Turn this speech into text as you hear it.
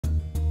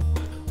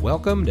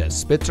Welcome to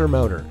Spitzer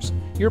Motors,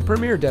 your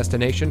premier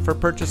destination for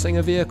purchasing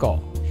a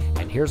vehicle.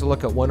 And here's a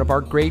look at one of our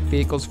great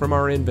vehicles from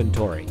our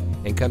inventory,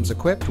 and comes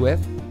equipped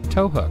with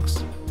tow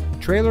hooks,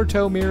 trailer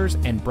tow mirrors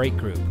and brake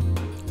group,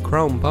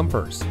 chrome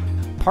bumpers,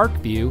 park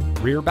view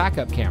rear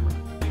backup camera,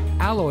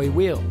 alloy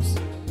wheels,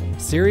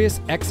 Sirius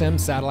XM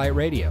satellite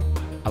radio,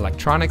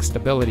 electronic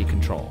stability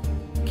control,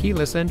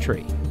 keyless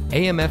entry,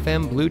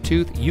 AM/FM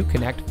Bluetooth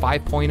Uconnect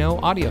 5.0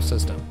 audio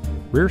system,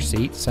 rear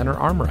seat center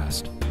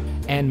armrest,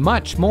 and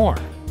much more.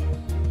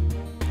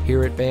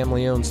 Here at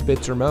family-owned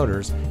Spitzer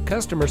Motors,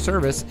 customer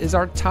service is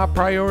our top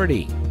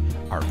priority.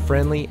 Our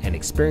friendly and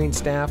experienced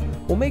staff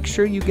will make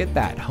sure you get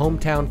that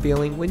hometown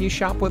feeling when you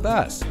shop with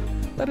us.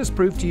 Let us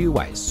prove to you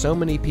why so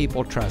many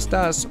people trust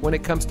us when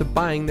it comes to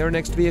buying their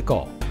next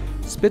vehicle.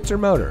 Spitzer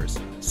Motors,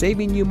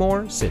 saving you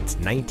more since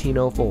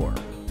 1904.